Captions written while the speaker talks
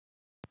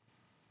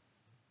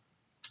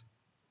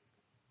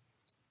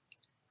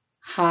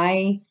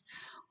Hi,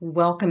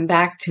 welcome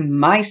back to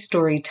my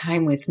story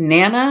time with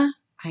Nana.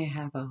 I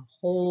have a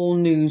whole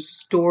new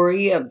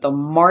story of the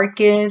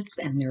Markets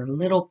and their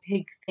little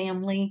pig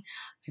family.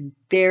 I'm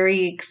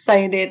very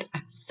excited.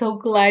 I'm so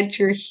glad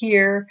you're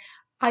here.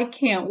 I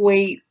can't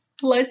wait.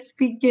 Let's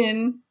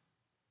begin.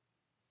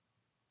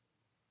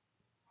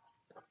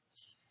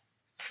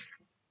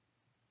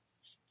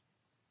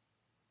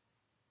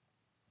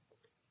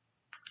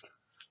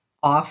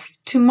 Off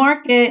to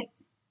Market,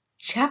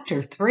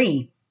 Chapter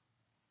 3.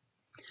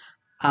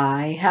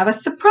 I have a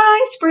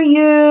surprise for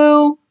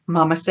you,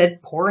 Mama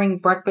said, pouring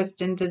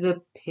breakfast into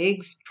the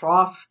pig's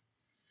trough.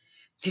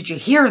 Did you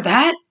hear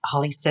that?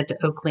 Ollie said to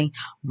Oakley.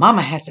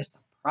 Mama has a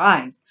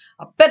surprise.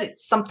 I bet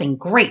it's something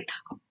great.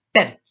 I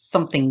bet it's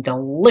something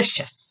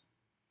delicious.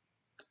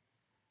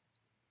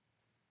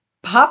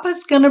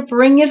 Papa's going to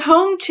bring it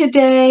home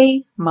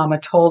today, Mama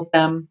told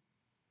them.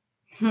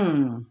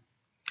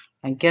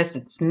 I guess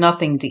it's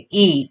nothing to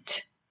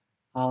eat,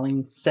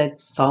 Ollie said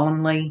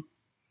solemnly.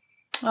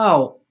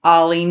 Oh,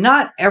 Ollie,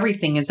 not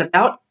everything is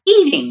about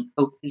eating,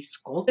 Oakley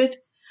scolded.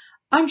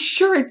 I'm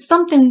sure it's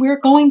something we're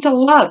going to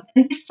love.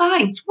 And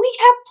besides, we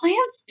have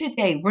plans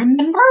today,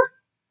 remember?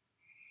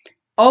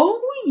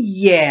 Oh,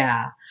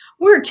 yeah.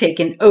 We're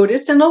taking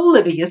Otis and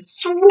Olivia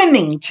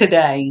swimming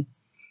today.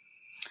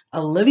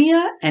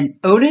 Olivia and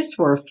Otis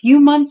were a few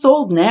months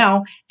old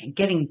now and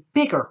getting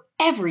bigger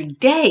every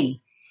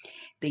day.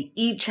 They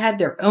each had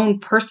their own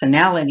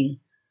personality.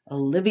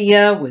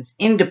 Olivia was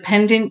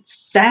independent,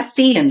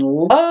 sassy, and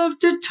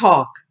loved to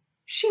talk.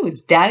 She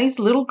was Daddy's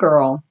little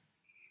girl.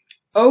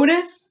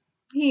 Otis,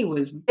 he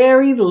was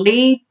very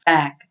laid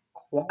back,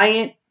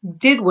 quiet,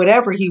 did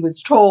whatever he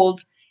was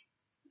told,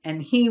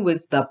 and he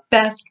was the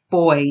best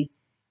boy.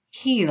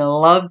 He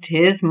loved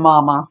his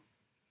mama.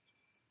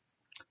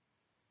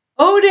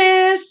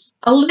 Otis!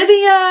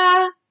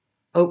 Olivia!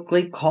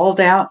 Oakley called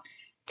out.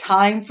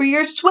 Time for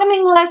your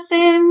swimming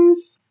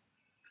lessons.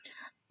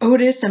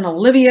 Otis and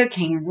Olivia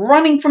came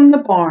running from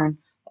the barn,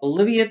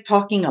 Olivia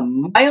talking a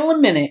mile a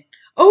minute.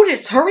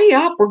 Otis, hurry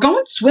up. We're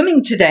going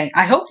swimming today.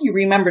 I hope you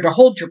remember to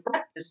hold your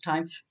breath this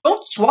time.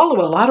 Don't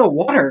swallow a lot of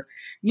water.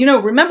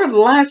 Remember the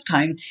last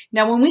time.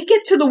 Now, when we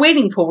get to the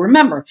wading pool,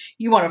 remember,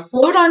 you want to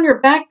float on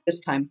your back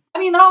this time.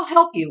 I'll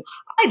help you.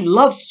 I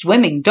love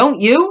swimming, don't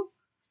you?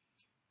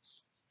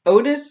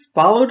 Otis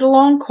followed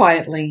along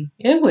quietly.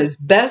 It was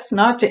best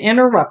not to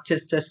interrupt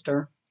his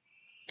sister.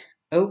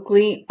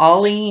 Oakley,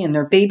 Ollie, and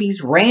their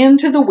babies ran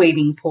to the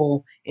wading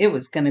pool. It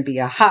was going to be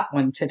a hot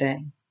one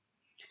today.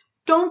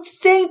 Don't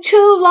stay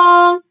too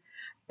long.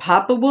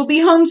 Papa will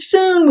be home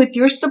soon with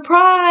your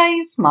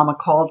surprise, Mama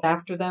called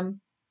after them.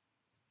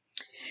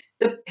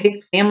 The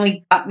pig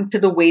family got into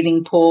the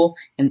wading pool,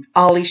 and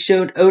Ollie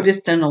showed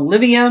Otis and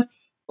Olivia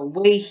the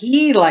way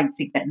he liked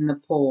to get in the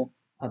pool.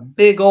 A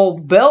big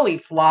old belly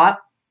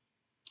flop.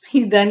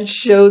 He then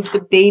showed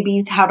the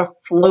babies how to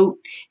float,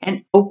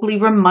 and Oakley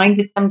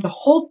reminded them to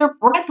hold their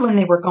breath when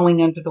they were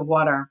going under the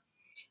water.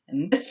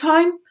 And this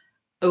time,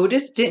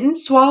 Otis didn't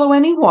swallow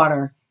any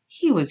water.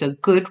 He was a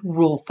good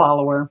rule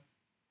follower.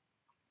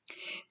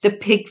 The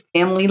pig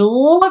family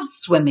loved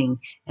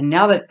swimming, and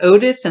now that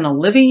Otis and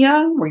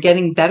Olivia were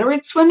getting better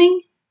at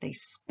swimming, they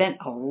spent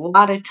a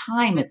lot of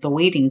time at the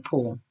wading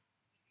pool.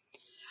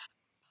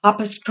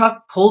 Papa's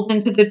truck pulled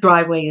into the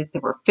driveway as they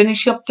were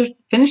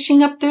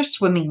finishing up their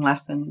swimming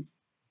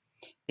lessons.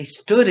 They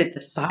stood at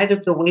the side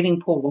of the wading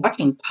pool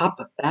watching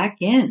Papa back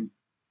in.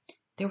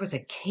 There was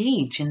a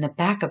cage in the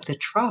back of the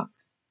truck.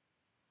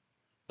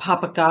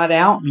 Papa got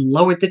out and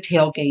lowered the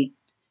tailgate.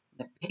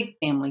 The pig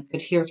family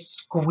could hear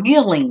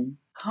squealing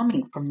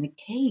coming from the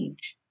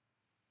cage.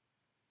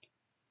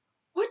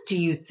 What do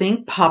you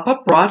think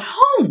Papa brought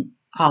home?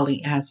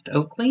 Ollie asked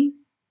Oakley.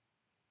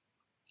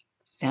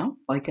 Sounds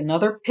like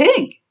another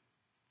pig.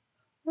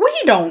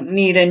 We don't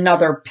need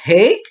another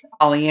pig,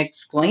 Ollie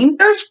exclaimed.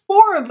 There's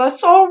 4 of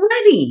us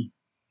already.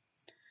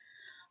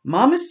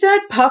 Mama said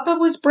Papa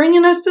was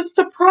bringing us a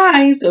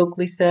surprise,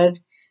 Oakley said.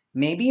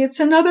 Maybe it's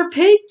another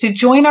pig to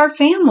join our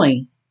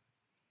family.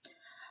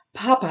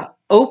 Papa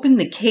opened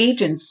the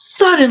cage and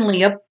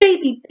suddenly a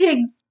baby pig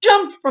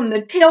jumped from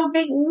the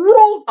tailgate,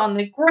 rolled on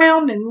the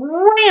ground, and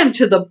ran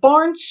to the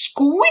barn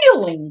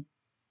squealing.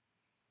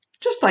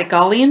 Just like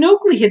Ollie and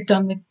Oakley had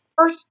done the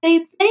first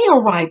day they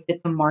arrived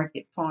at the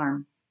market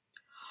farm.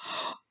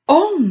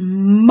 Oh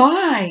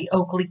my,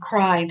 Oakley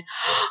cried.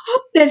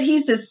 I'll bet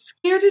he's as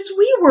scared as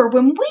we were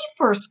when we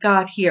first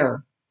got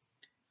here.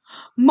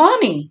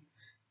 Mommy,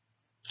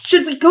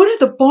 should we go to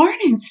the barn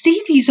and see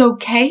if he's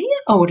okay?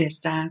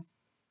 Otis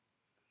asked.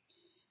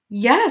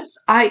 Yes,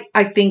 I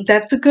think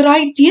that's a good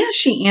idea,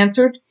 she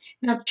answered.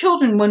 Now,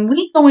 children, when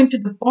we go into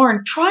the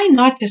barn, try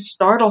not to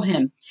startle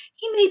him.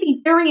 He may be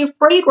very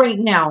afraid right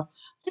now.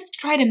 Let's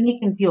try to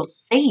make him feel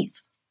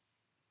safe.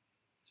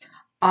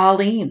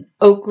 Ollie and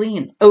Oakley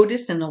and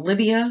Otis and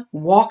Olivia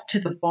walked to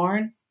the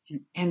barn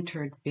and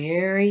entered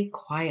very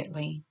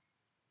quietly.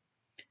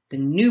 The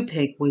new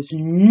pig was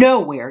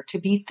nowhere to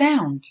be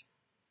found.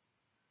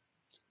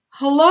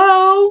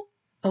 Hello,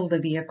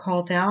 Olivia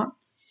called out.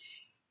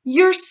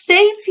 You're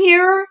safe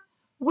here.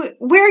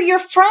 We're your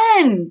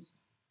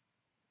friends.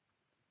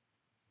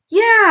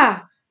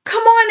 Yeah,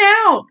 come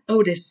on out,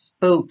 Otis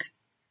spoke.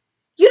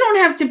 You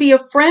don't have to be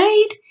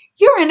afraid.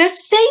 You're in a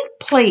safe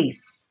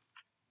place.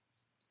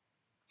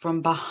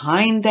 From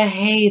behind the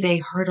hay, they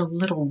heard a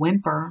little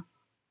whimper.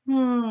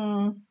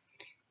 How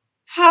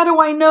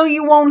do I know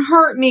you won't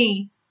hurt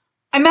me?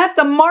 I'm at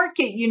the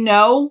market, you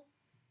know.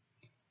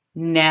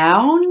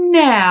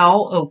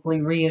 Now,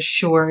 Oakley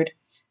reassured.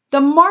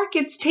 The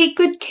markets take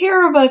good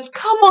care of us.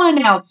 Come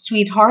on out,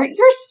 sweetheart.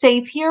 You're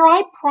safe here,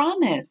 I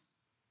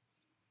promise.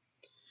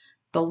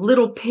 The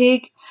little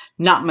pig,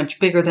 not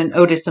much bigger than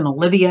Otis and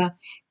Olivia,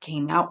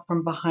 came out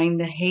from behind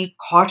the hay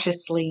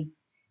cautiously.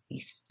 He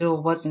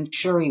still wasn't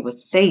sure he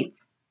was safe.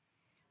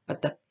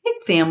 But the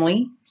pig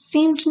family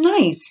seemed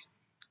nice.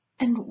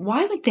 And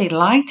why would they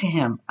lie to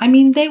him? I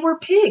mean, they were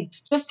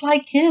pigs, just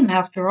like him,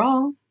 after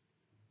all.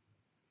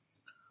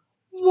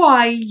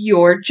 Why,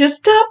 you're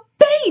just a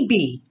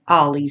baby,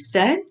 Ollie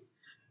said.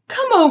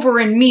 Come over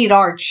and meet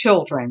our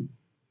children.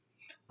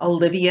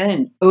 Olivia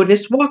and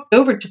Otis walked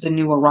over to the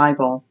new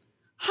arrival.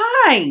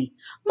 Hi,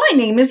 my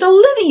name is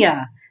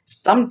Olivia.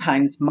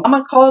 Sometimes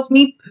Mama calls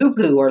me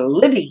Poo-Poo or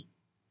Livy.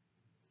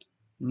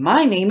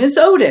 My name is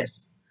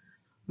Otis.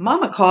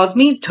 Mama calls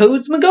me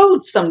Toads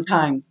McGoats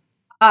sometimes.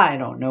 I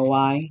don't know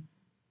why.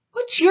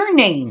 What's your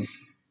name?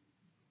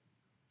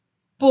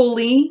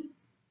 Bully,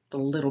 the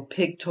little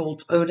pig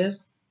told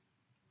Otis.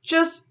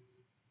 Just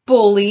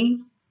Bully.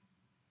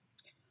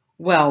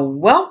 Well,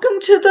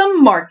 welcome to the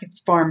Markets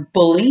Farm,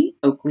 Bully.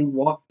 Oakley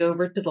walked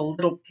over to the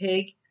little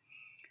pig.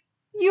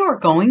 You're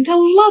going to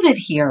love it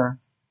here.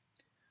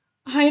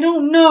 I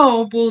don't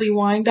know, Bully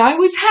whined. I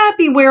was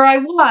happy where I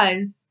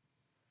was.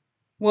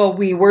 Well,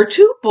 we were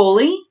too,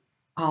 Bully,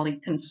 Ollie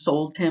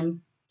consoled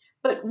him.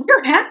 But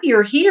we're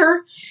happier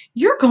here.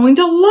 You're going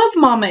to love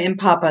Mama and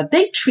Papa.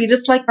 They treat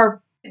us like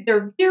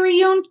their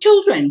very own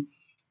children.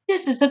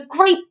 This is a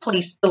great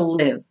place to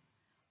live.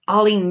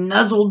 Ollie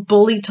nuzzled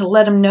Bully to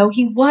let him know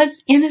he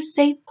was in a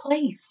safe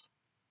place.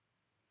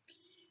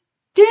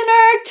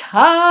 Dinner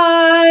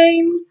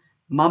time,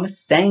 Mama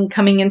sang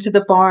coming into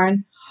the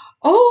barn.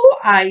 Oh,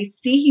 I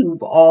see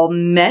you've all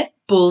met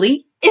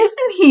Bully.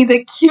 Isn't he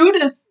the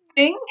cutest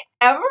thing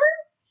ever?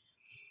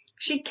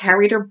 She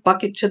carried her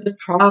bucket to the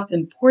trough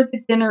and poured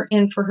the dinner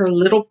in for her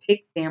little pig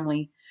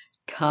family.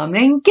 Come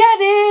and get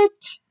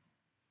it.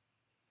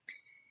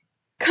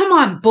 Come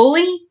on,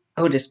 Bully.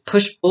 Otis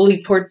pushed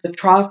Bully toward the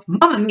trough.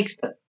 Mama makes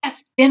the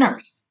best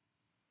dinners.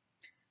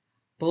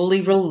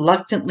 Bully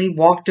reluctantly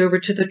walked over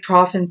to the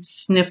trough and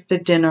sniffed the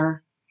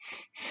dinner.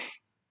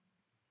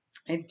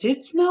 It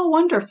did smell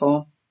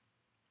wonderful.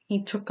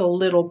 He took a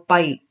little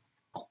bite.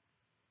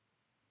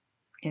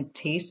 It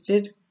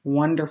tasted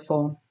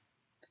wonderful.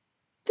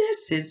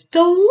 This is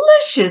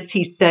delicious,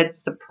 he said,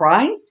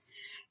 surprised.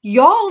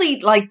 Y'all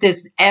eat like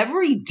this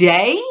every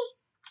day?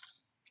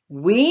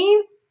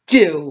 We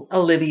do,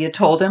 Olivia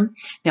told him.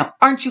 Now,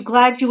 aren't you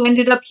glad you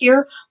ended up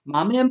here?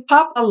 Mama and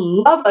Papa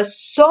love us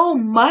so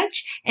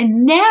much,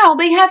 and now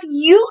they have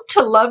you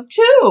to love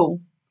too.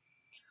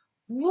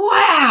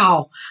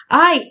 Wow,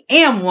 I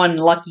am one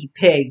lucky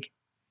pig.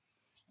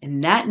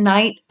 And that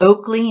night,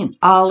 Oakley and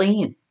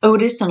Ollie and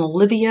Otis and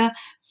Olivia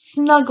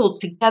snuggled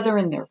together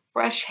in their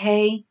fresh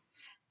hay,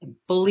 and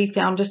Bully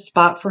found a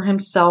spot for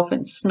himself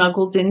and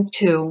snuggled in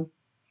too.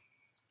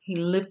 He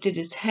lifted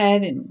his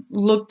head and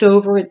looked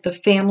over at the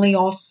family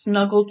all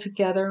snuggled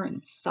together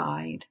and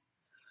sighed.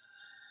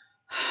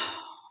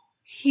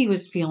 He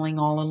was feeling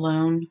all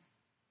alone.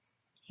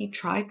 He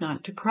tried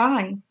not to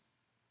cry.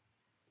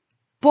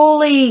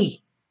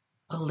 Bully,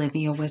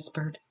 Olivia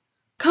whispered.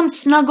 Come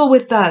snuggle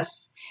with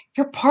us.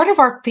 You're part of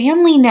our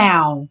family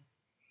now.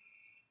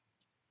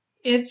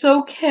 It's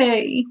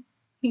okay,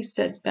 he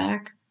said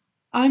back.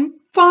 I'm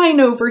fine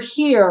over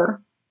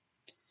here.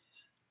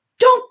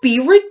 Don't be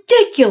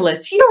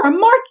ridiculous. You're a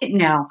market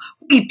now.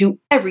 We do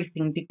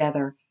everything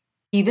together,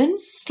 even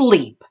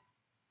sleep.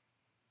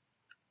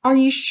 Are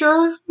you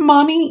sure,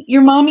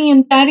 your mommy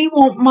and daddy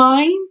won't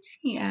mind?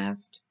 He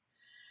asked.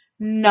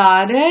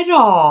 Not at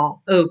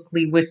all,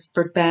 Oakley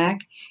whispered back.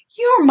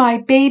 You're my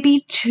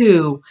baby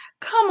too.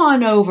 Come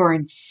on over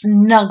and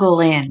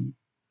snuggle in.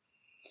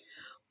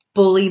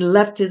 Bully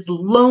left his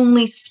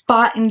lonely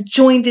spot and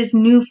joined his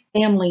new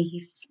family. He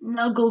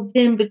snuggled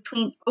in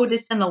between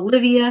Otis and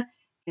Olivia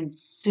and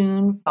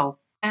soon fell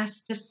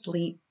fast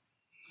asleep.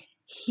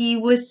 He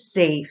was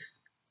safe.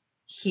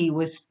 He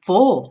was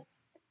full.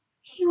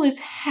 He was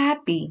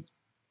happy.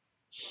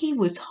 He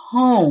was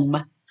home.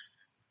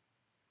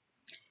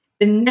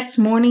 The next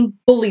morning,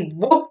 Bully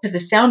woke to the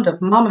sound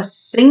of Mama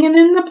singing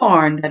in the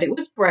barn that it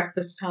was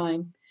breakfast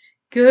time.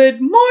 Good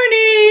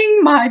morning,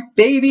 my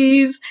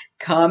babies.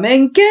 Come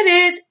and get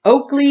it.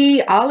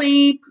 Oakley,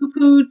 Ollie,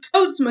 Poo-Poo,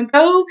 Toads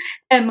McGo,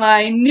 and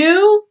my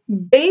new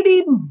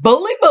baby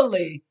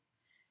Bully.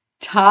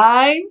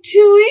 Time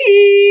to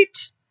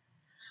eat.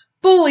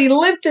 Bully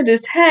lifted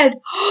his head.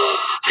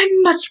 I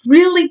must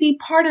really be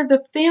part of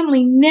the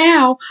family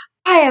now.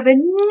 I have a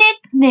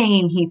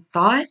nickname, he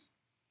thought.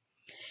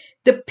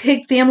 The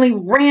pig family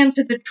ran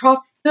to the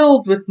trough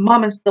filled with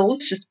Mama's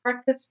delicious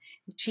breakfast.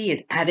 She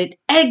had added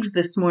eggs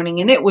this morning,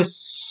 and it was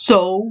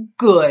so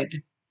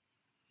good.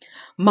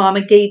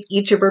 Mama gave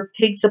each of her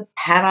pigs a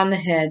pat on the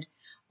head.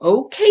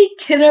 Okay,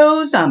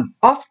 kiddos, I'm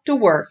off to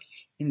work.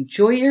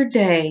 Enjoy your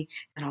day,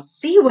 and I'll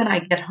see you when I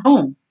get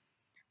home.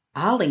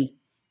 Ollie,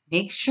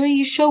 make sure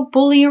you show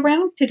Bully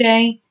around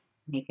today.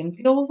 Make him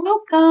feel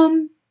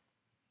welcome.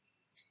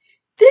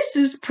 This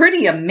is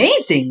pretty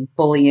amazing,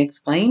 Bully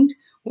exclaimed.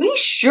 We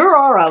sure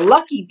are a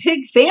lucky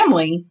pig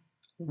family.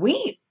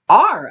 We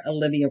are,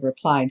 Olivia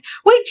replied.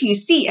 Wait till you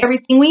see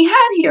everything we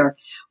have here.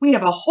 We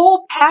have a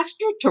whole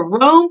pasture to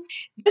roam.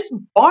 This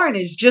barn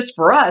is just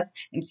for us,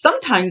 and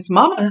sometimes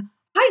Mama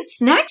hides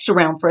snacks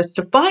around for us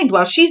to find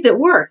while she's at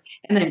work.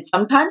 And then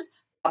sometimes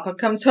Papa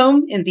comes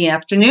home in the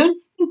afternoon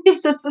and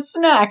gives us a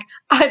snack.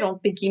 I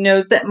don't think he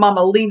knows that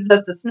Mama leaves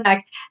us a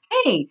snack.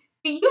 Hey,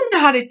 do you know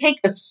how to take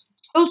us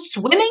go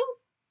swimming?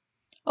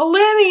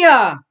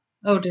 Olivia,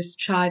 Otis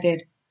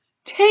chided.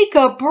 Take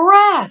a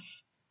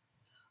breath.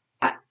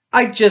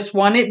 I just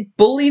wanted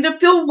Bully to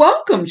feel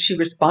welcome, she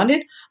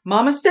responded.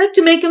 Mama said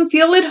to make him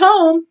feel at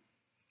home.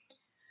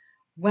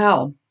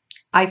 Well,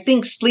 I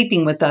think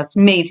sleeping with us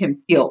made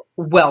him feel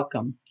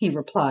welcome, he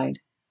replied.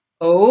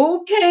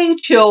 Okay,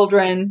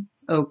 children,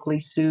 Oakley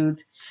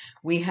soothed.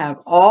 We have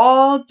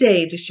all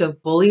day to show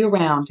Bully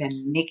around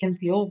and make him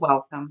feel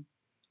welcome.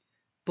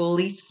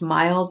 Bully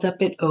smiled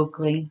up at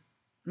Oakley.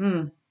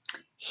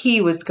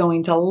 He was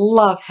going to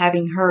love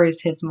having her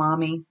as his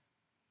mommy.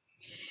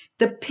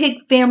 The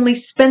pig family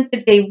spent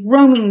the day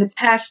roaming the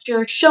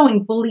pasture,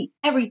 showing Bully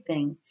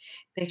everything.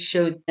 They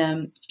showed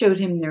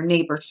him their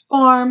neighbor's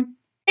farm.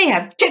 They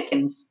have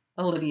chickens,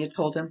 Olivia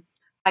told him.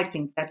 I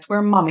think that's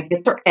where Mama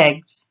gets her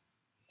eggs.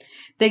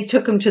 They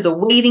took him to the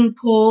wading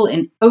pool,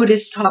 and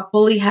Otis taught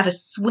Bully how to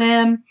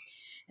swim.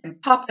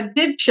 And Papa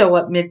did show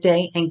up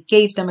midday and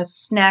gave them a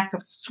snack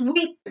of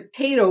sweet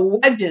potato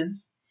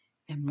wedges.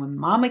 And when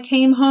Mama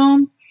came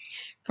home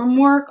from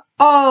work,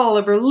 all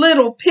of her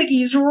little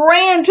piggies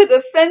ran to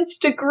the fence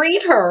to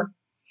greet her.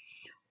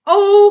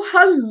 Oh,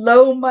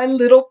 hello, my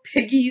little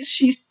piggies,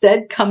 she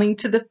said, coming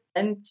to the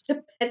fence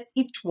to pet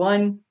each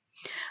one.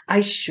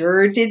 I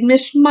sure did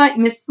miss my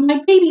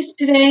babies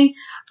today.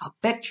 I'll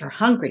bet you're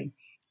hungry.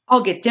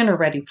 I'll get dinner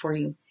ready for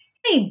you.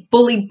 Hey,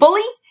 Bully,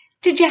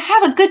 did you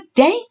have a good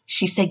day?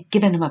 She said,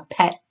 giving him a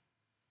pet.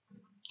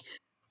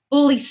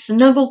 Bully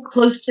snuggled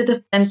close to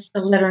the fence to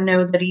let her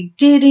know that he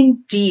did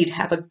indeed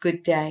have a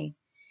good day.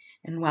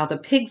 And while the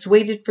pigs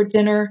waited for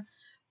dinner,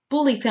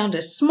 Bully found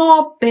a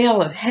small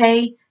bale of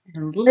hay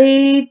and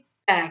laid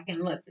back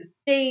and let the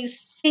day's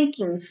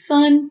sinking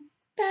sun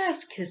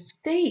bask his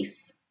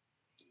face.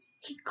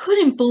 He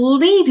couldn't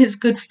believe his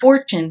good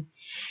fortune.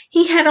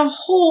 He had a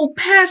whole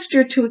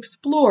pasture to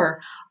explore,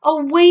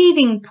 a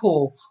wading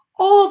pool,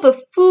 all the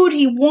food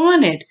he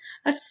wanted,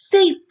 a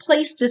safe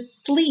place to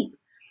sleep.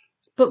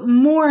 But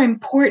more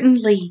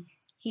importantly,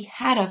 he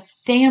had a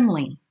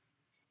family,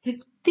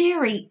 his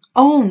very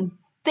own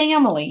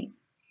family.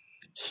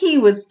 He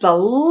was the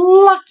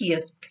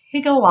luckiest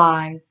pig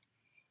alive.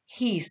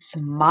 He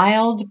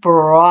smiled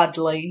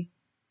broadly.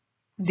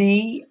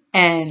 The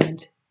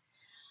end.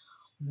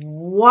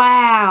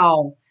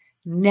 Wow!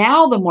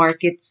 Now the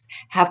markets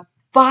have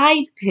 5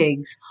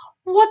 pigs.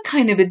 What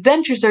kind of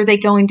adventures are they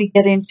going to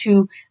get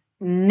into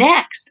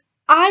next?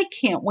 I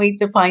can't wait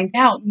to find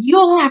out.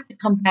 You'll have to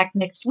come back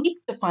next week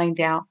to find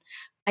out.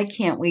 I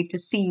can't wait to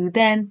see you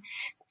then.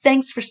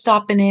 Thanks for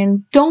stopping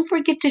in. Don't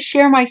forget to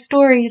share my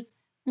stories.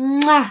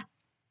 Mwah!